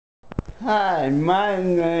Hi, my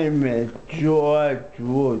name is George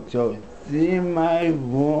Russo. See my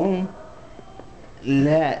room?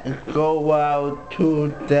 Let's go out to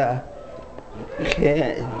the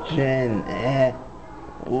kitchen and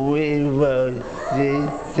we will see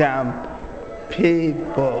some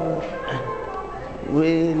people.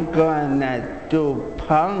 We're gonna do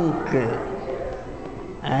pumpkin.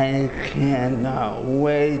 I cannot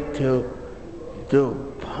wait to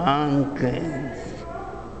do pumpkins.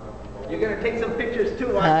 You're gonna take some pictures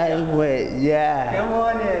too, aren't you? I will, yeah. Come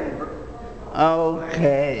on in.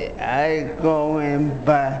 Okay, I go in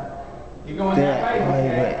by You going that way?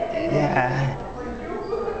 Okay. yeah.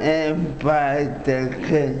 And by the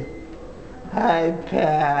kid. Hi,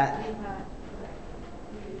 Pat.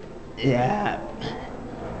 Yeah.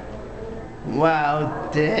 Wow,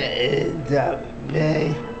 there is a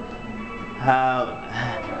big house.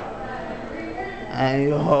 I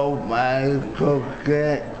hope I could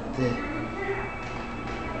get it.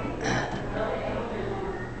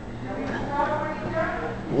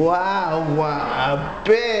 Wow, wow, a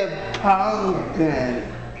big pumpkin.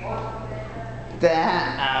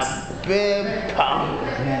 That a big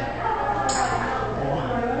pumpkin.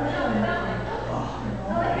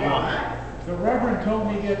 The Reverend told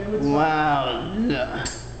me to get good stuff. Wow, look.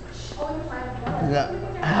 Look.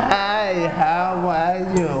 Hi, how are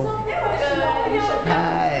you?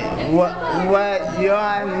 Hi, what's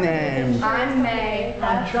your name? I'm May.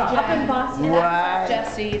 That's Chuck. Jen. Up in Boston. What? That's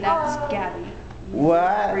Jesse. That's Gabby.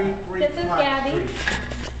 What? This is Gabby.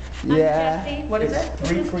 I'm Yeah. Jesse. What is it?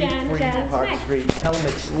 This is Jen. Jen. Park Meg. Street. Tell them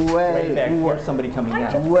it's Wait, right back here. Somebody coming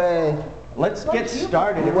out. Wait, Let's get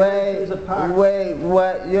started. wait, There's a park. wait,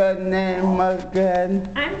 what your name again?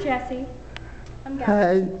 I'm Jesse. I'm Gabby.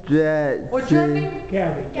 Hi, Jesse. What's your name?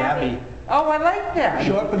 Gabby. Gabby. Oh, I like that.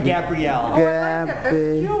 Short for Gabrielle. Oh, I like that. That's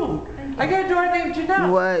Gabby. cute. I got a daughter named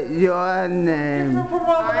Janelle. What your name? From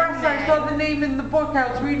all the rest, I saw the name in the book.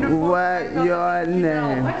 I was reading a book. What I saw your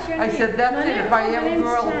name? What's your I name? said, that's it. If I have a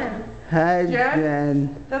girl, Hi, Jen?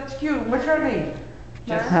 Jen. that's cute. What's your name?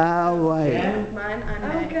 How are you? Mine, I'm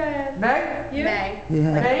Meg. Good. Meg? You? Meg.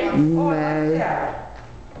 Yeah, Meg? Oh, I like May. that.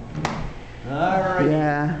 All right.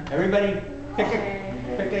 Yeah. Everybody, pick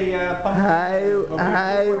a pumpkin.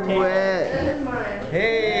 Hi, Whit.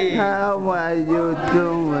 Hey. How are you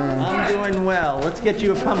doing? I'm doing well. Let's get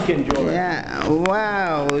you a pumpkin, George. Yeah,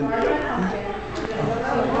 wow.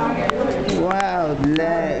 Wow,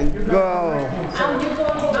 let go.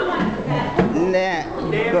 Let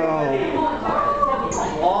go.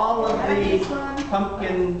 All of the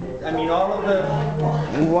pumpkin, all of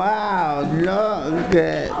the, Wow, look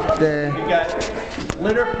at the, we got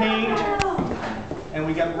glitter paint, and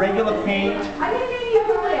we got regular paint,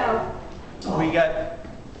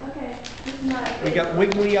 we got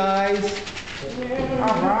wiggly eyes,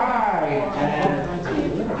 All right.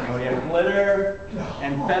 and we have glitter,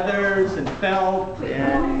 and feathers, and felt,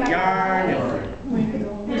 and yarn,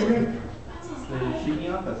 and she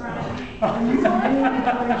off us.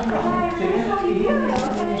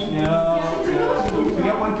 No, we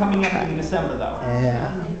got one coming up in December though.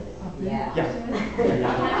 yeah. Yeah.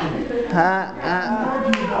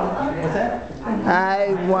 What's that?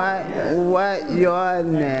 Hi, what your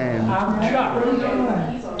name? I'm Chuck.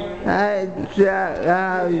 Hi, Chuck,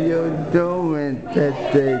 how you doing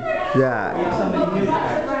today, Chuck? Somebody new.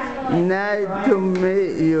 Nice to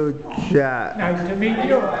meet you, Chuck. Nice to meet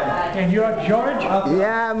you. And you're George?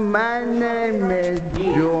 Yeah, my name is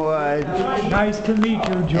George, Nice to meet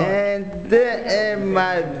you, George. and this is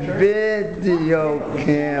my video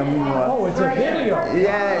camera. Oh, it's a video.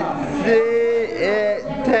 Yeah, see it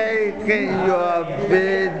taking your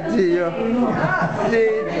video.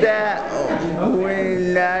 See that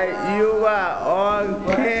when you are on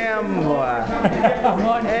camera, I'm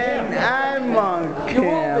on and camera. I'm on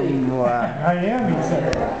camera. I am, he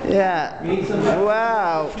said. Yeah,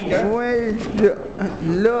 wow, we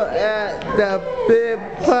look at the big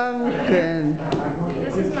pumpkin.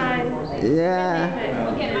 This is mine. Yeah,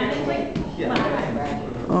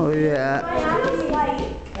 oh yeah.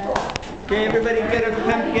 Okay, everybody get a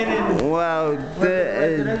pumpkin and Wow,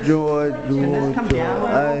 this is George Russo.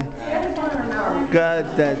 I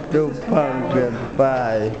got that do pumpkin.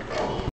 Bye.